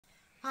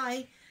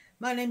Hi,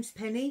 my name's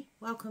Penny.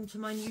 Welcome to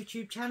my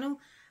YouTube channel.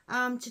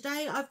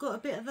 Today I've got a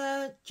bit of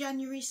a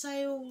January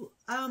sale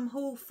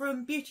haul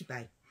from Beauty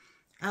Bay.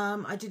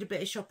 I did a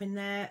bit of shopping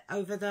there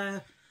over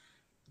the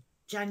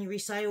January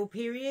sale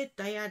period.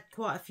 They had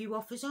quite a few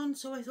offers on,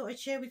 so I thought I'd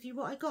share with you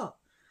what I got.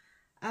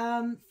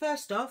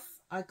 First off,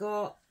 I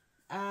got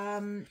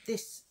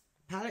this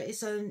palette.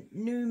 It's a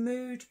New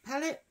Mood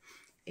palette.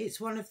 It's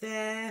one of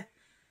their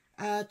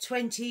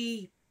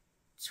 20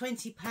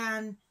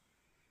 pan,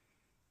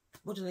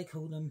 what do they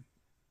call them?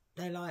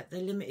 They're like the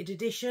limited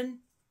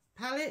edition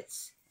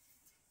palettes.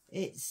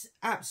 It's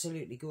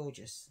absolutely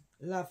gorgeous,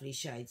 lovely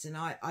shades, and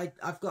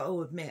I've got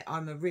to admit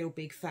I'm a real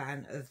big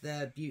fan of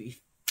the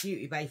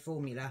Beauty Bay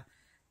formula.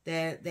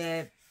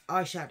 Their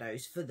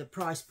eyeshadows for the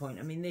price point.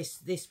 I mean,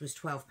 this was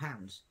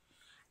 £12,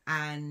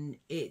 and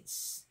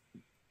it's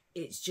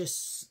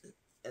just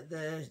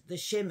the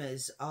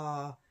shimmers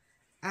are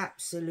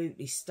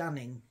absolutely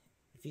stunning.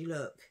 If you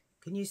look,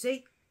 can you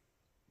see?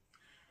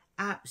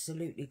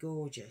 Absolutely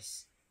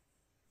gorgeous,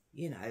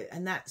 you know,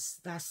 and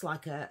that's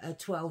like a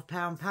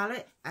 £12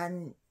 palette,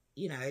 and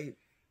you know,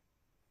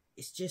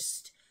 it's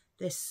just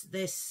they're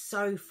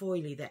so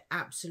foily, they're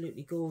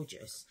absolutely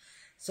gorgeous.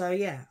 So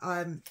yeah,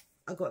 I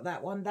got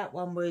that one. That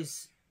one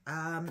was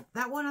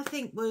that one I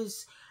think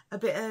was a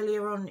bit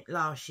earlier on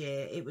last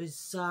year. It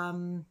was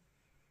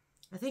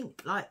I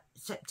think like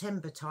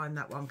September time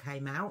that one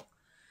came out.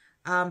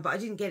 But I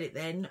didn't get it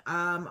then.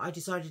 I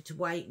decided to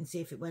wait and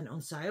see if it went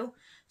on sale.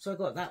 So I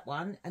got that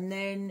one. And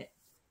then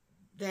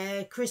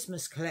their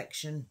Christmas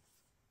collection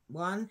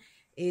one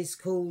is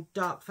called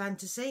Dark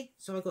Fantasy.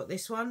 So I got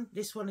this one.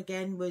 This one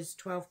again was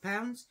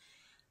 £12.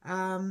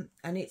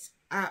 And it's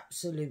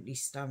absolutely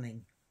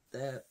stunning.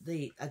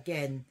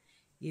 Again,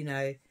 you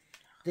know,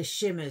 the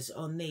shimmers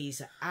on these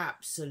are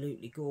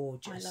absolutely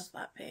gorgeous. I love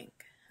that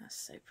pink. That's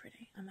so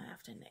pretty. I might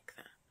have to nick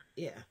that.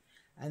 Yeah.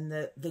 And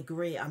the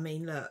green, I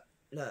mean,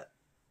 look,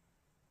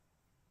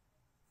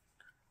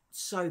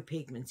 so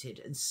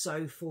pigmented and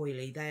so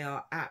foily. They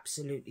are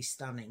absolutely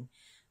stunning.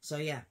 So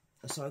yeah,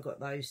 so I got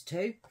those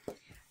two.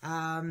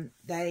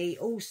 They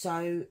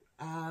also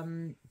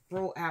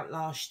brought out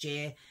last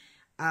year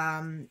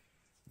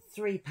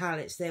 3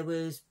 palettes. There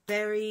was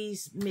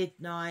Berries,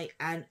 Midnight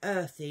and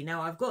Earthy.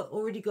 Now I've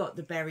already got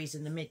the Berries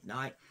and the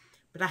Midnight,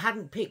 but I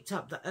hadn't picked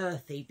up the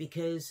Earthy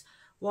because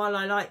while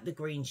I like the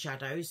green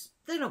shadows,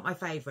 they're not my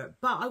favourite,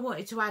 but I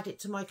wanted to add it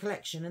to my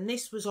collection, and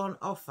this was on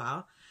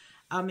offer.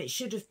 It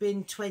should have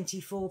been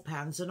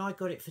 £24 and I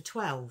got it for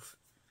 £12,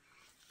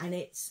 and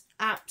it's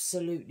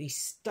absolutely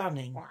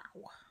stunning. Wow.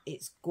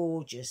 It's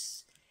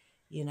gorgeous,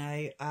 you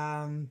know.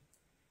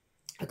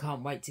 I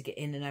can't wait to get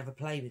in and have a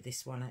play with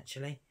this one,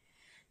 actually.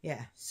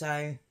 Yeah,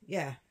 so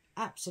yeah,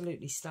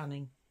 absolutely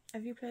stunning.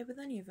 Have you played with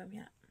any of them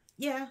yet?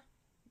 Yeah,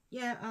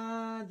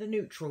 the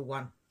neutral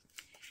one.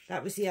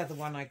 That was the other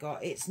one I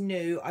got. It's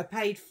new.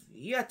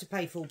 You had to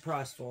pay full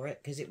price for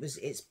it because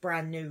it's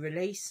brand new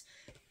release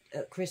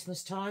at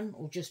Christmas time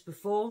or just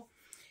before.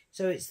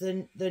 So it's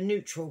the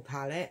neutral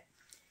palette,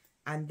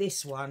 and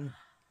this one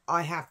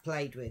I have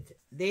played with.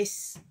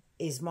 This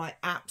is my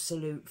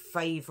absolute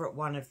favourite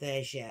one of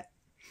theirs yet.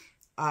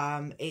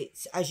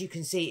 It's, as you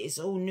can see, it's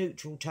all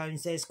neutral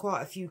tones. There's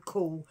quite a few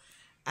cool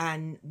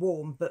and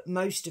warm, but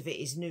most of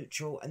it is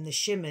neutral, and the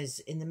shimmers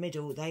in the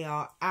middle, they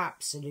are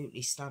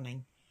absolutely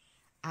stunning.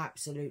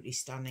 Absolutely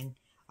stunning.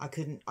 I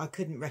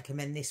couldn't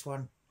recommend this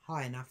one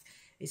high enough.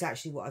 It's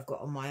actually what I've got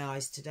on my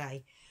eyes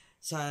today.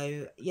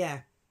 So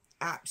yeah,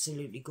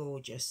 absolutely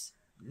gorgeous.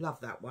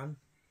 Love that one.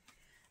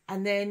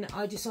 And then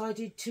I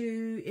decided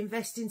to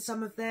invest in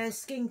some of their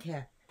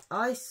skincare.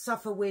 I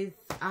suffer with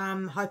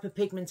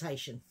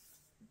hyperpigmentation,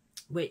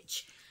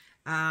 which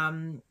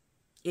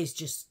is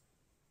just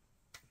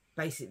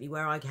basically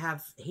where I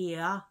have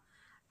here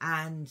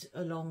and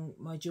along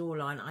my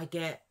jawline. I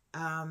get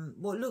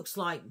what looks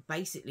like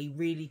basically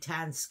really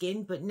tan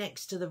skin, but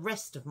next to the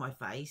rest of my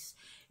face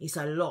it's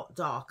a lot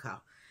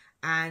darker,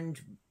 and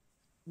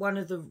one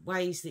of the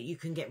ways that you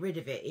can get rid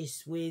of it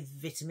is with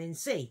vitamin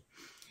C,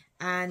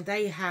 and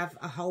they have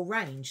a whole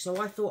range, so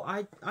I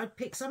thought I'd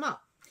pick some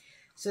up.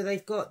 So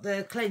they've got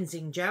the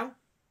cleansing gel,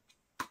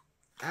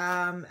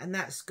 and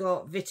that's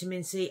got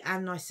vitamin C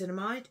and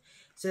niacinamide,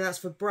 so that's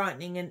for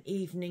brightening and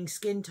evening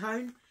skin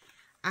tone.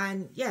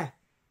 And yeah,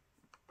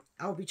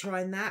 I'll be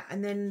trying that.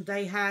 And then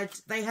they had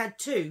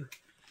 2.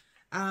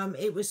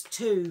 It was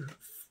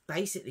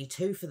basically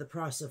two for the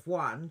price of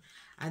one.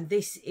 And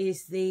this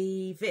is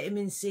the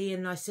vitamin C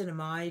and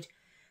niacinamide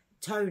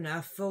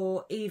toner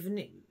for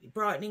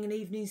brightening and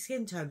evening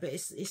skin tone. But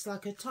it's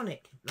like a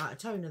tonic, like a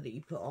toner that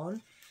you put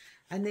on.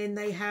 And then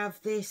they have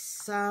this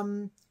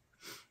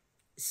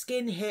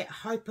Skin Hit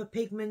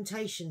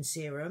Hyperpigmentation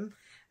Serum.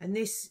 And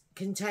this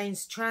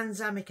contains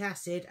tranexamic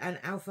acid and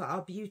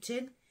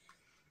alpha-arbutin.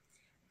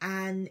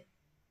 And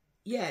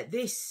yeah,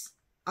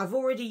 I've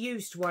already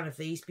used one of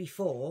these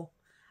before,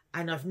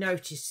 and I've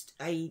noticed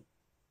a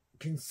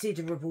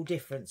considerable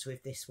difference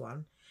with this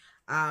one,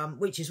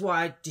 which is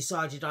why I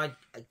decided I'd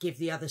give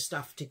the other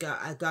stuff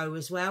a go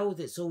as well.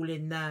 That's all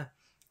in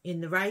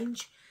the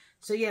range.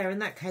 So yeah,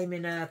 and that came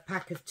in a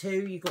pack of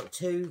 2. You got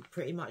 2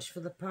 pretty much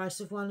for the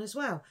price of 1 as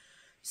well.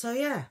 So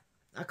yeah,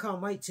 I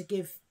can't wait to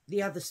give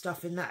the other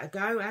stuff in that a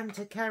go and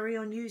to carry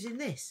on using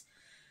this.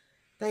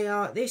 They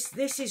are,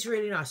 this is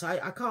really nice.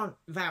 I can't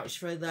vouch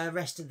for the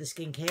rest of the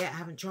skincare. I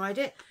haven't tried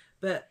it.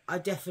 But I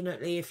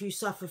definitely, if you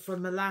suffer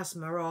from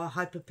melasma or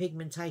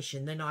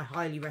hyperpigmentation, then I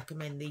highly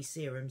recommend these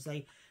serums.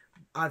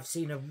 I've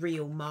seen a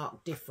real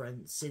marked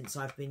difference since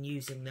I've been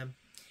using them.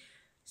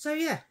 So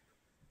yeah,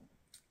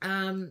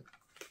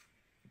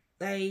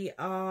 they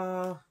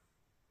are,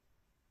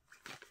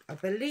 I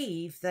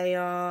believe they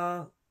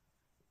are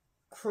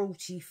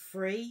cruelty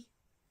free.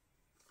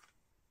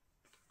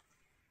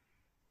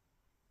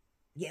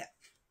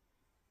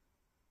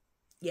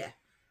 Yeah,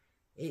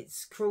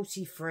 it's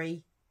cruelty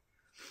free.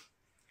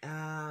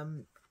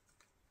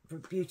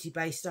 Beauty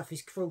Bay stuff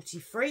is cruelty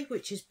free,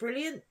 which is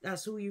brilliant.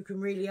 That's all you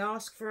can really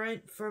ask for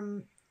it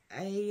from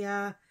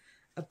a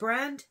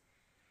brand.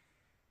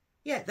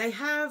 Yeah, they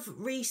have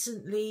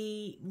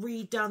recently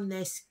redone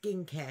their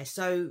skincare,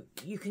 so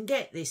you can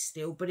get this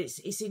still, but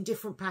it's in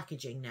different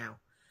packaging now,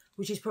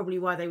 which is probably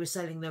why they were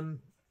selling them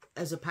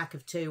as a pack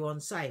of 2 on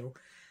sale.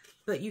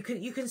 But you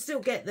can still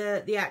get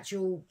the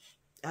actual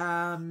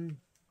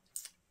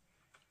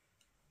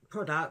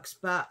products,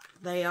 but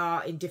they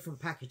are in different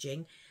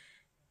packaging.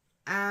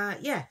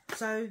 Yeah,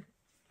 so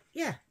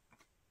yeah,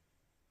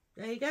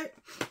 there you go.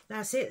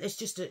 That's it. It's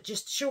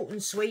just short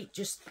and sweet.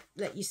 Just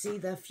let you see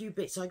the few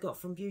bits I got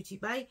from Beauty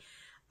Bay.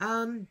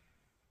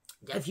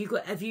 Have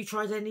you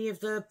tried any of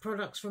the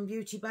products from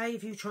Beauty Bay?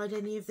 Have you tried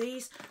any of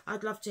these?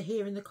 I'd love to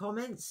hear in the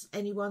comments.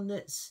 Anyone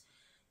that's,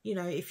 you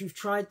know, if you've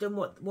tried them,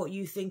 what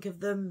you think of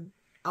them.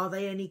 Are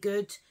they any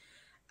good?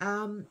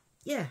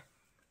 Yeah.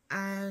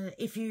 And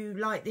if you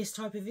like this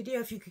type of video,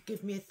 if you could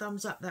give me a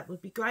thumbs up, that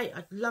would be great.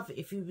 I'd love it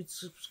if you would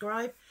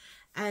subscribe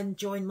and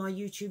join my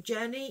YouTube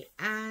journey.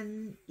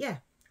 And yeah,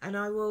 and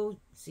I will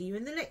see you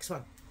in the next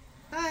one.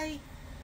 Bye.